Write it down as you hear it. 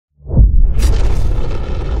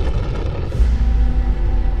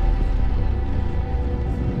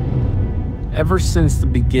Ever since the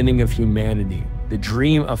beginning of humanity, the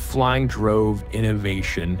dream of flying drove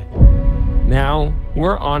innovation. Now,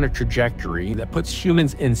 we're on a trajectory that puts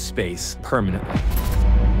humans in space permanently.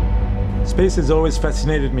 Space has always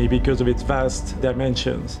fascinated me because of its vast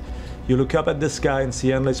dimensions. You look up at the sky and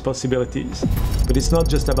see endless possibilities. But it's not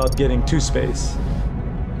just about getting to space.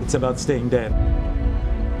 It's about staying there.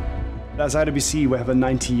 As IWC, we have a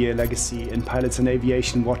 90-year legacy in pilots and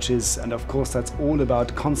aviation watches, and of course that's all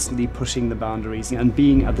about constantly pushing the boundaries and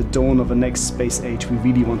being at the dawn of the next space age. We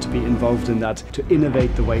really want to be involved in that to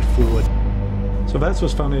innovate the way forward. So VAST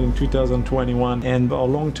was founded in 2021, and our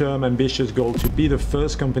long-term ambitious goal to be the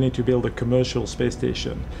first company to build a commercial space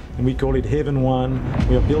station. And we call it Haven 1.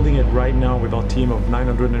 We are building it right now with our team of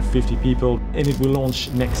 950 people, and it will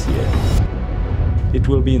launch next year. It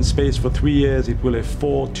will be in space for 3 years. It will have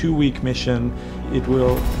 4 two-week missions. It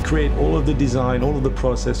will create all of the design, all of the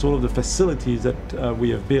process, all of the facilities that we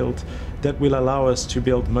have built that will allow us to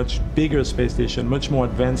build much bigger space station, much more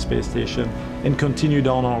advanced space station, and continue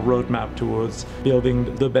down our roadmap towards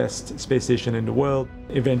building the best space station in the world,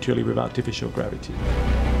 eventually with artificial gravity.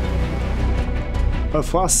 Well,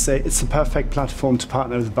 for us, it's the perfect platform to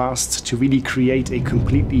partner with VAST to really create a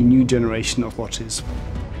completely new generation of watches.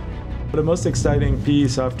 The most exciting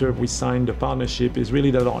piece after we signed the partnership is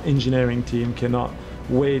really that our engineering team cannot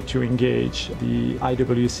wait to engage the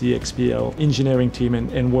IWC XPL engineering team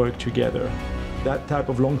and work together. That type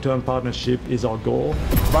of long-term partnership is our goal.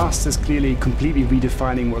 VAST is clearly completely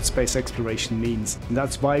redefining what space exploration means. And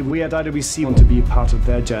that's why we at IWC want to be a part of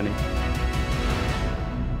their journey.